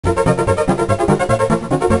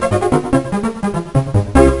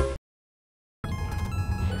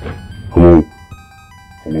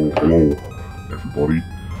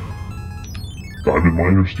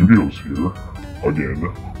Designer Studios here, again,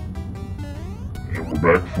 and we're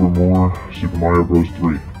back for more Super Mario Bros.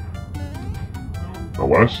 3. Now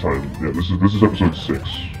last time, yeah, this is episode 6.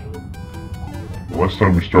 The last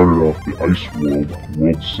time we started off the Ice World,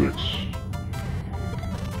 World 6.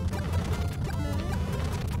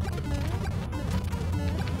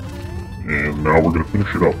 And now we're gonna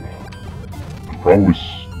finish it up. Probably,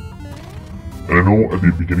 and I know at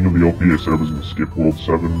the beginning of the LP I said I was gonna skip World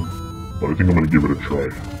 7, but I think I'm gonna give it a try.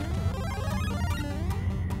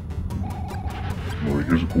 Well,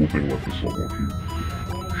 here's a cool thing about this level. If you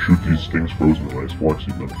shoot these things frozen in ice blocks,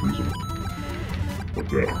 you can unfreeze them. Like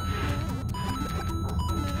that.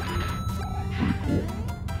 Pretty cool.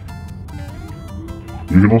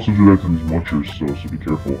 You can also do that to these munchers, so be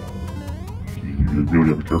careful. You really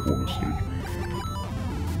gotta be careful in this stage.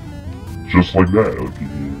 Just like that, like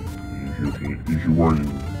if you were an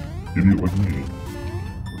idiot like me.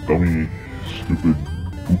 A dummy, stupid,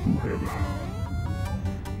 poo-poo head.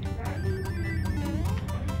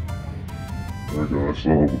 There we go, that's the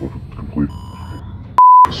level complete.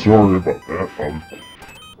 Sorry about that,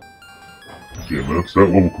 yeah, that's that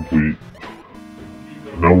level complete.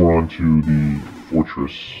 Now we're on to the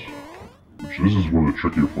fortress, which this is one of the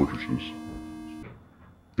trickier fortresses.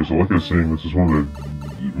 Okay, so like I was saying, this is one of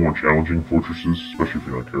the more challenging fortresses, especially if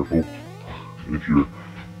you're not careful. And if you're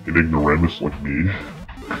an ignoramus like me.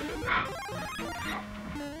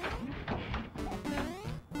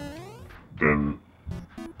 Then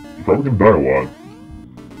you're probably gonna die a lot.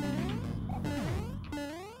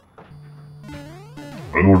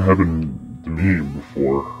 I know it happened to me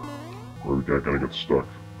before, where we kinda got stuck.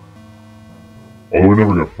 Although I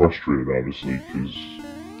never got frustrated, obviously, because,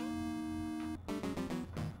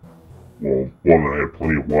 well, one, I had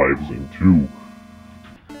plenty of lives, and two,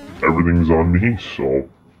 everything's on me, so,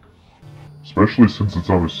 especially since it's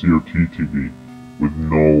on a CRT TV with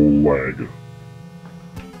no lag.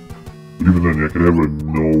 But even then, I could have a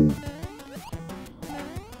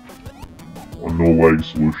no lag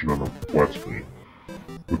solution on a flat screen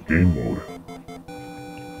with game mode.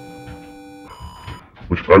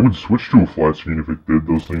 Which I would switch to a flat screen if it did,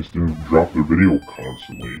 those things didn't drop their video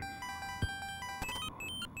constantly.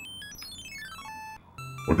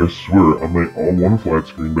 Like I swear, on my all-one flat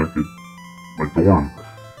screen back at my dorm,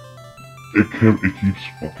 it keeps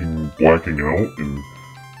fucking blacking out and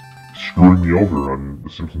screwing me over on The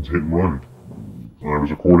Simpsons Hit and Run. When I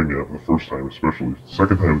was recording it the first time especially. The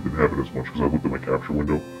second time it didn't happen as much because I looked at my capture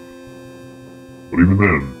window. But even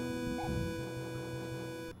then,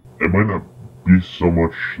 it might not be so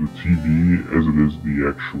much the TV as it is the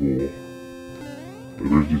actual...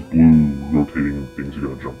 There's these blue rotating things you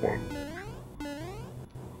gotta jump on.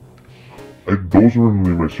 Those were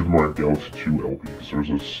in my Super Mario Galaxy 2 LPs. There's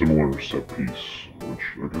a similar set piece, which,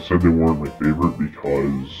 like I said, they weren't my favorite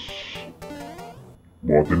because,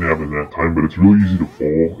 well, it didn't happen that time, but it's really easy to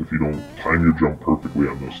fall if you don't time your jump perfectly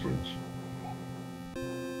on those things.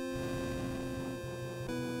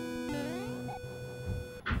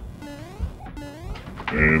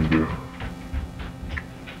 And,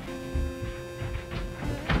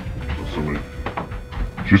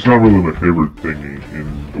 it's just not really my favorite thing in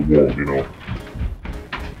the world, you know.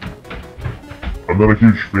 I'm not a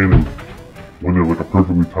huge fan of when they're like a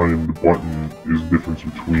perfectly timed button is the difference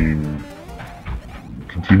between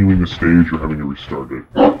continuing the stage or having to restart it.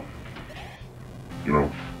 You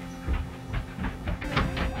know?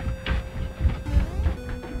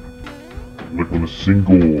 Like when a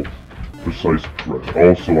single precise press.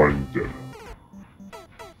 Also, I'm dead.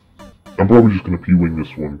 I'm probably just gonna P-wing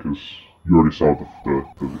this one because you already saw what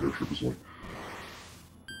the airship is like.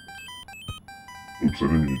 Oops, I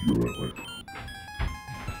didn't mean to do that way.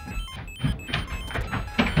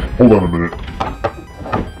 Hold on a minute.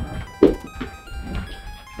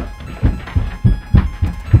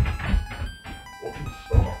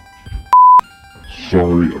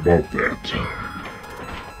 Sorry about that.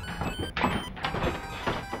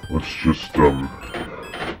 Let's just, go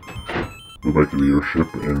back to the airship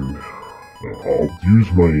and I'll use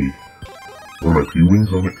one of my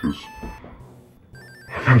P-wings on it because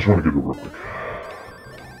I just want to get it real quick.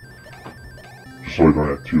 Just so I don't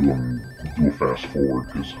have to, do a fast forward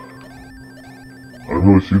because I don't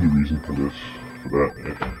really see the reason for that,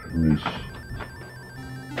 in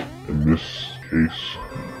this case.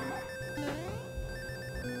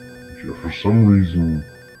 Yeah, for some reason,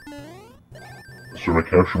 so my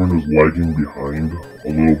capture window's lagging behind a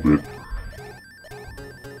little bit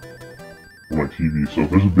on my TV, so if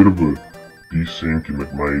there's a bit of a desync in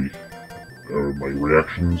like my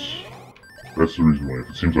reactions, that's the reason why. If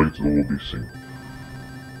it seems like it's a little desync.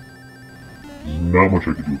 There's not much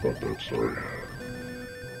I can do about that, sorry.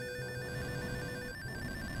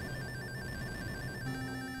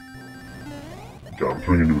 God, I'm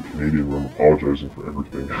turning into a Canadian where I'm apologizing for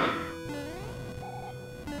everything.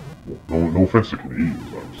 Well, no offense to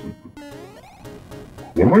Canadians, obviously, but...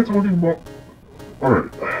 What am I talking about?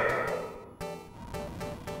 Alright.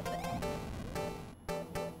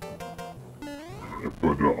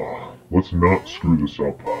 But, let's not screw this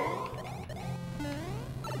up.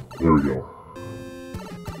 There we go.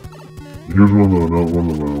 Here's another one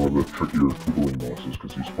of the trickier Koopaling bosses,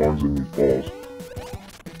 because he spawns in these balls.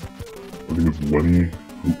 I think it's Lenny,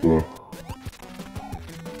 Koopa...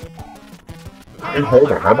 Hey,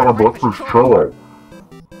 hold on, how about a breakfast churro?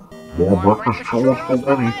 More breakfast churros for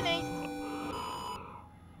Lenny.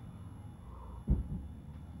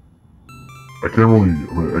 I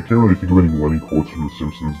can't really think of any Lenny quotes from The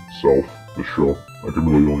Simpsons itself, the show. I can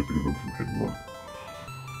really only think of them from Hit and Run.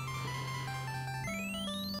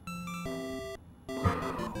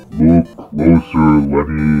 Look closer,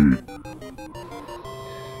 Lenny.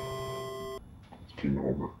 It's King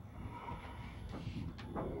Homer.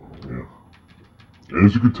 Yeah. And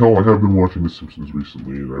as you can tell, I have been watching The Simpsons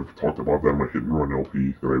recently, and I've talked about that in my Hit and Run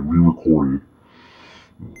LP that I re-recorded.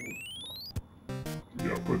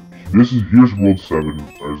 Yeah, but here's World 7,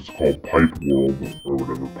 or it's called Pipe World, or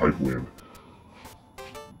whatever, Pipe Land.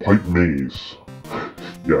 Pipe Maze.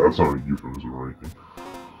 Yeah, that's not a euphemism or anything.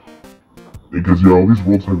 Because, yeah, all these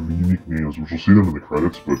worlds have unique names, which you'll see them in the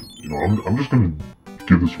credits, but, you know, I'm just gonna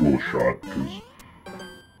give this world a shot, because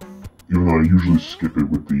even though I usually skip it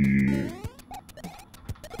with the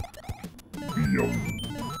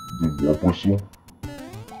warp whistle,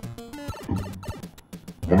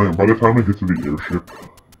 by the time I get to the airship,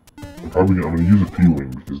 I'm gonna use a P-Wing,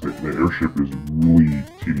 because the airship is really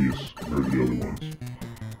tedious compared to the other ones.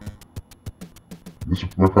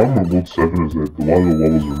 My problem with World 7 is that a lot of the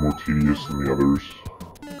levels are more tedious than the others.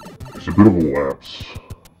 It's a bit of a lapse.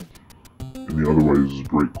 And the otherwise is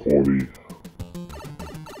great quality.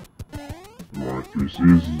 Alright, this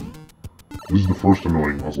is the first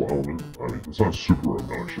annoying puzzle element. I mean, it's not super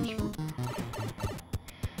obnoxious, but...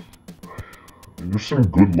 There's some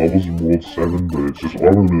good levels in World 7, but it's just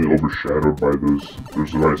all really overshadowed by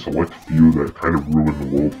there's a select few that kind of ruin the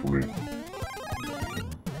world for me.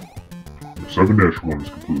 7-1 is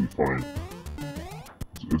completely fine.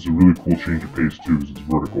 It's a really cool change of pace too, because it's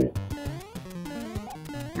vertical.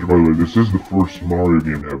 And by the way, this is the first Mario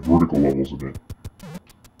game to have vertical levels in it.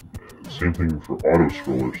 Same thing for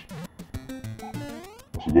auto-scrollers.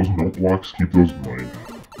 So those note blocks, keep those in mind.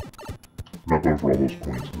 I'm not going for all those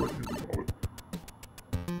coins because I can't do about it.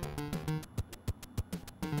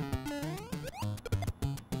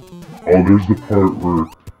 Oh, there's the part where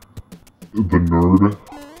the nerd,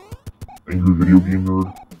 angry video game nerd,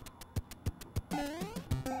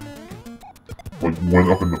 like went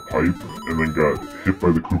up in the pipe and then got hit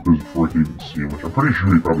by the Koopas before he could even see him, which I'm pretty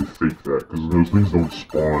sure he probably faked that, because those things don't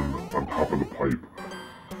spawn on top of the pipe.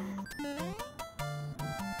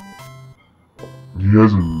 He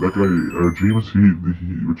hasn't, that guy, James,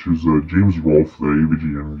 which is James Rolfe, the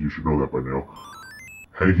AVGN, you should know that by now.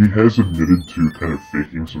 Hey, he has admitted to kind of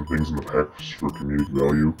faking some things in the packs for comedic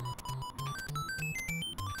value.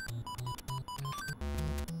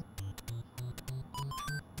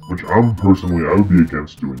 Which I would be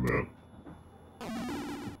against doing that.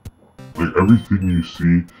 Like, everything you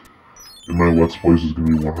see in my Let's Plays is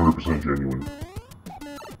gonna be 100% genuine.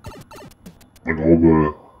 Like, all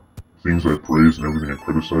the things I praise and everything I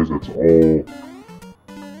criticize, that's all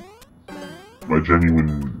my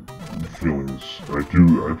genuine feelings. I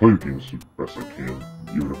play the games the best I can,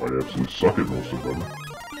 even if I absolutely suck at most of them.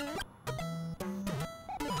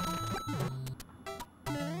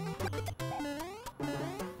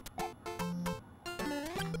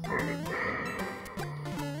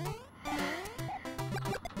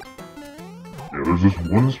 Yeah, there's this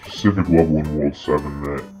one specific level in World 7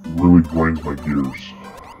 that really grinds my gears,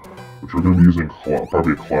 which we're going to be using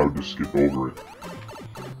probably a cloud to skip over it.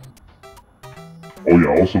 Oh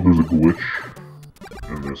yeah, also there's a glitch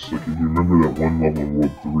in this. Like, if you remember that one level in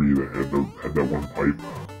World 3 that had that one pipe.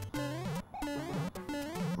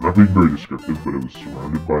 I'm not being very descriptive, but it was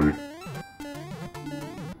surrounded by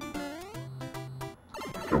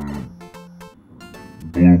some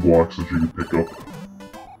blue blocks that you could pick up.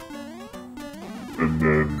 And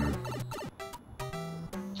then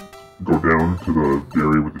go down to the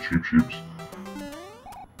area with the Cheep Cheeps.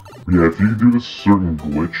 Yeah, if you do this certain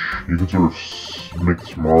glitch, you can sort of make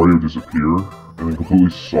this Mario disappear, and then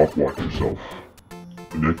completely soft lock yourself.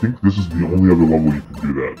 And I think this is the only other level you can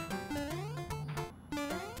do that.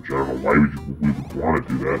 Which I don't know why we would want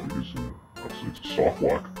to do that, because obviously it's a soft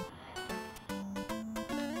lock.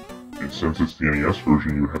 And since it's the NES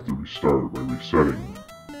version, you would have to restart by resetting.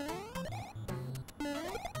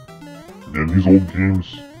 And these old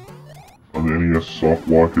games on the NES soft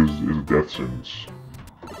block is a death sentence.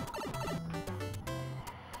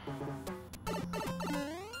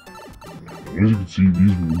 As you can see,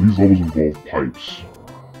 these levels involve pipes.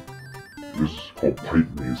 This is called Pipe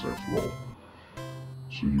Maze after all.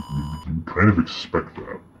 So you can kind of expect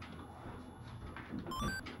that.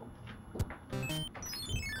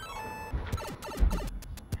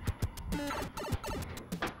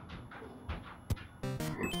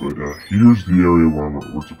 But here's the area where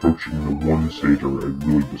it's approaching the one stage I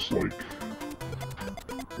really dislike.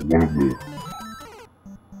 One of the...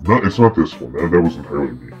 it's not this one, that was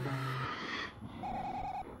entirely me.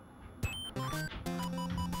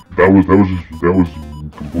 That was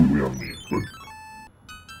completely on me, but...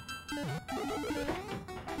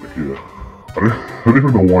 Like, yeah. I don't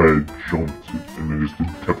even know why I jumped, and I just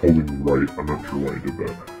kept holding right. I'm not sure why I did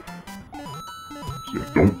that. So yeah,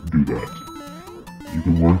 don't do that. You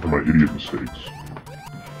can learn from my idiot mistakes.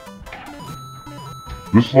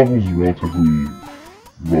 This level is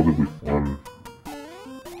relatively fun.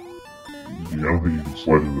 Yeah, I don't think you can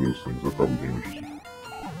slide into those things. That probably damages you.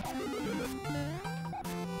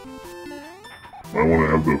 I want to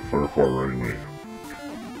have the fire flower anyway.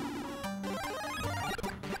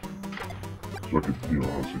 So I could,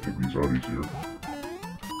 honestly take these out easier.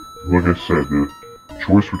 Like I said, the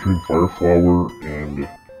choice between fire flower and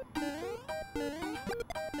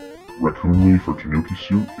Raccoon Leaf or Tanuki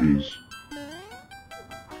Suit is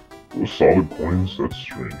those solid coins. That's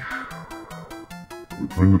strange.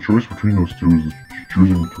 The choice between those two is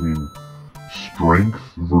choosing between strength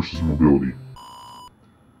versus mobility.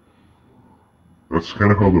 That's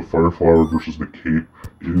kind of how the fire flower versus the cape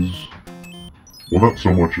is. Well, not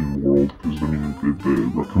so much in World, because I mean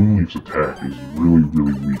the Raccoon Leaf's attack is really,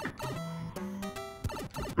 really weak.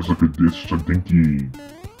 It's like it's just a dinky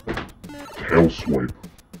tail swipe.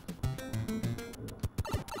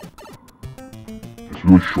 It's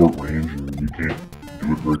really short range and you can't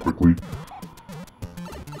do it very quickly.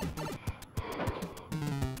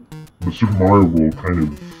 The Super Mario World kind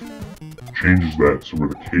of changes that, so where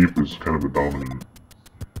the cape is kind of the dominant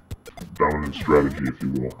strategy, if you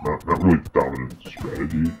will. Not really dominant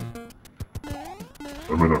strategy.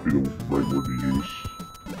 That might not be the right word to use.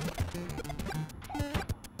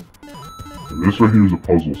 And this right here is a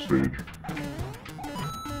puzzle stage.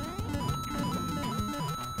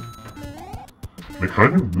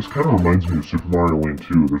 And this kind of reminds me of Super Mario Land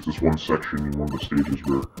 2. There's this one section in one of the stages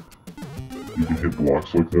where you can hit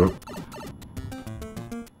blocks like that.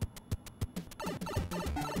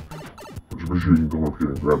 I'm pretty sure you can go up here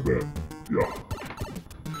and grab that. Yeah.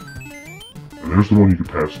 And there's the one you can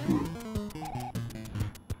pass through.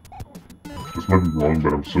 This might be wrong,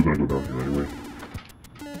 but I'm still gonna go down here anyway.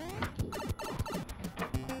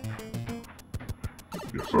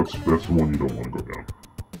 Yes, that's the one you don't want to go down.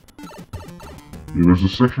 Yeah, there's a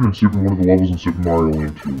section in one of the levels in Super Mario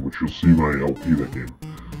Land 2, which you'll see when I LP that game.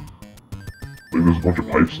 Like, there's a bunch of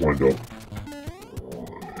pipes lined up.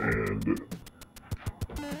 And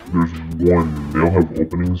there's one, they all have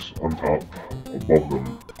openings on top, above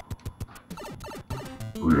them.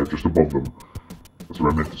 Or yeah, just above them. That's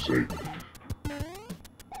what I meant to say.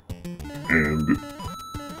 And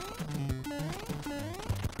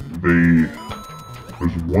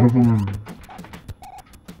there's one of them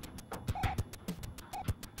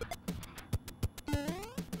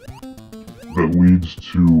that leads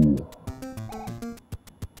to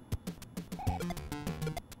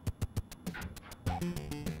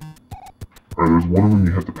there's one of them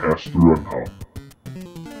you have to pass through on top.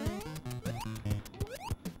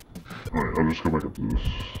 Alright, I'll just go back up to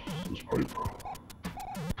this pipe.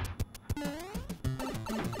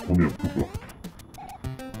 Hold me up, Koopa.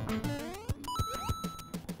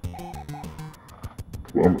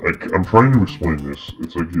 Well, I'm trying to explain this.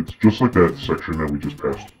 It's just like that section that we just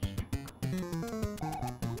passed.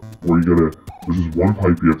 Where there's this one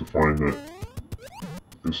pipe you have to find that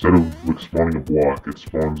instead of like spawning a block, it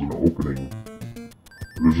spawns an opening.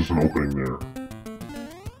 There's just an opening there.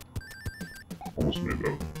 Almost made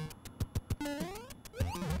that.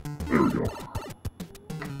 There we go.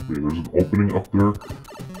 Okay, there's an opening up there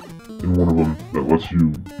in one of them that lets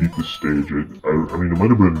you beat the stage. I mean, it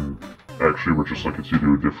might have been actually where just like it's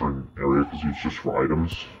either a different area because it's just for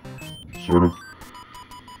items, sort of.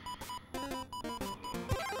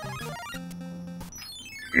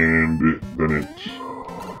 And then it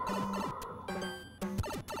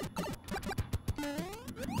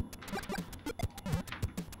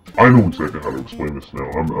I know exactly how to explain this now.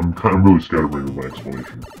 I'm really scatterbrained with my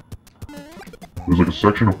explanation. There's like a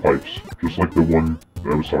section of pipes, just like the one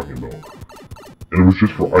that I was talking about. And it was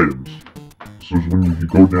just for items. So it's when you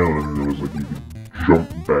go down and there was like you could jump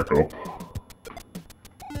back up.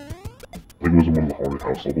 I think it was in one of the haunted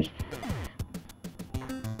house levels.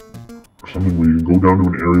 Or something where you can go down to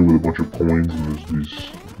an area with a bunch of coins and there's these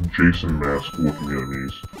Jason mask looking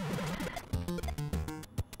enemies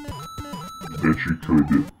that you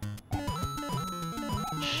could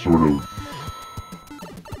sort of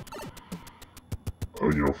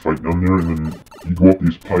you know, fight down there, and then you go up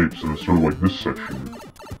these pipes and it's sort of like this section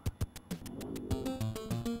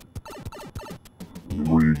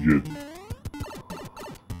where you get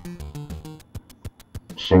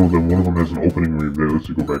some of them, one of them has an opening where that lets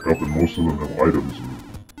you go back up, and most of them have items and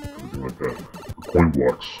everything like that. Coin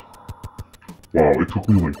blocks. Wow, it took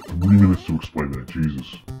me like 3 minutes to explain that,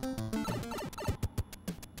 Jesus.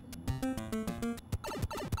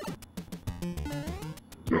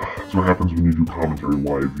 That's what happens when you do commentary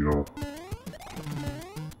live, you know?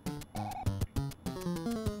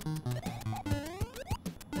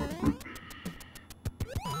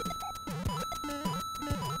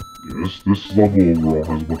 Yeah, this level overall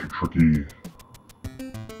has a bunch of tricky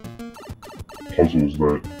puzzles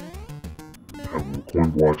that have coin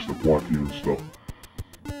blocks that block you and stuff.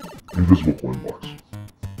 Invisible coin blocks.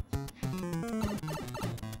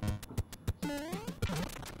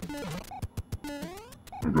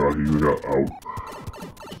 Oh god, he got out.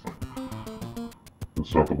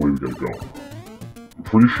 That's not the way we gotta go. I'm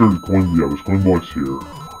pretty sure the coin, yeah, there's coin blocks here.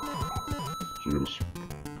 So we gotta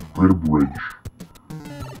create a bridge.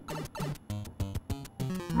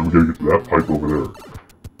 And then we gotta get to that pipe over there.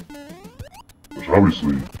 Which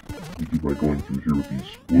obviously, you do by going through here with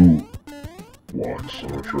these blue blocks. I'm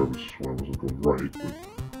not sure why I wasn't going right, but...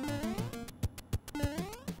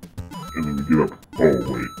 And then you get up,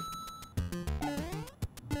 oh wait.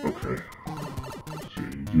 Okay, so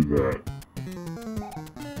you do that,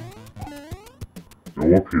 go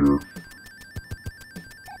up here,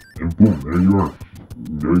 and boom, there you are,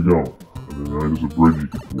 there you go, and then there's a bridge you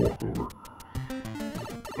can walk over.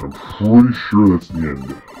 I'm pretty sure that's the end.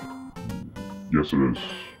 Yes it is.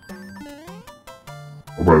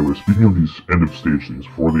 Oh, by the way, speaking of these end of stage things,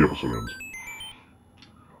 before the episode ends,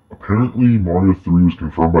 apparently Mario 3 was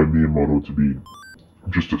confirmed by Miyamoto to be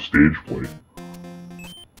just a stage play.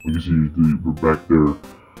 You can see we're back there,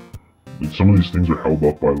 like some of these things are held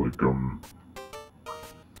up by like, you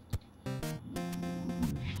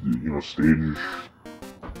know, stage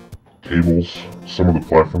cables. Some of the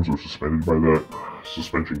platforms are suspended by that,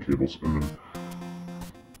 suspension cables, and then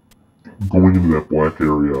going into that black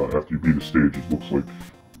area after you beat a stage, it looks like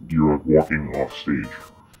you're like walking off stage.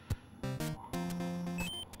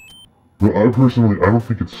 But I personally, I don't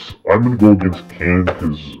think it's, I'm gonna go against canon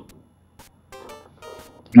because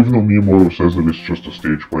even though Miyamoto says that it's just a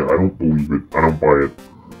stage play, I don't believe it. I don't buy it.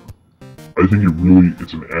 I think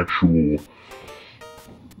it's an actual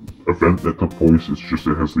event that took place. It's just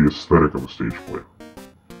it has the aesthetic of a stage play.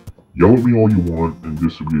 Yell at me all you want and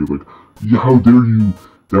disagree. Like, yeah, how dare you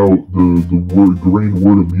doubt the grain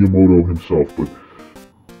word of Miyamoto himself? But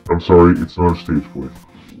I'm sorry, it's not a stage play.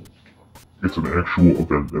 It's an actual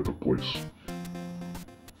event that took place,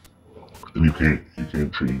 and you can't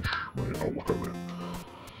change my outlook on that.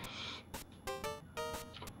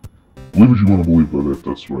 Believe what you want to believe, but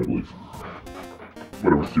that's what I believe.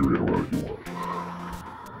 Whatever theory about it you want.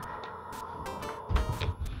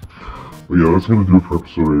 But yeah, that's gonna do it for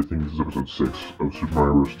episode 8. I think this is episode 6 of Super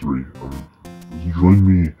Mario Bros. 3. Join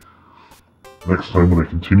me next time when I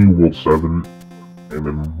continue World 7, and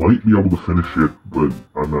I might be able to finish it, but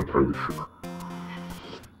I'm not entirely sure.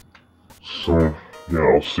 So, yeah,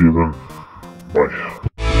 I'll see you then. Bye.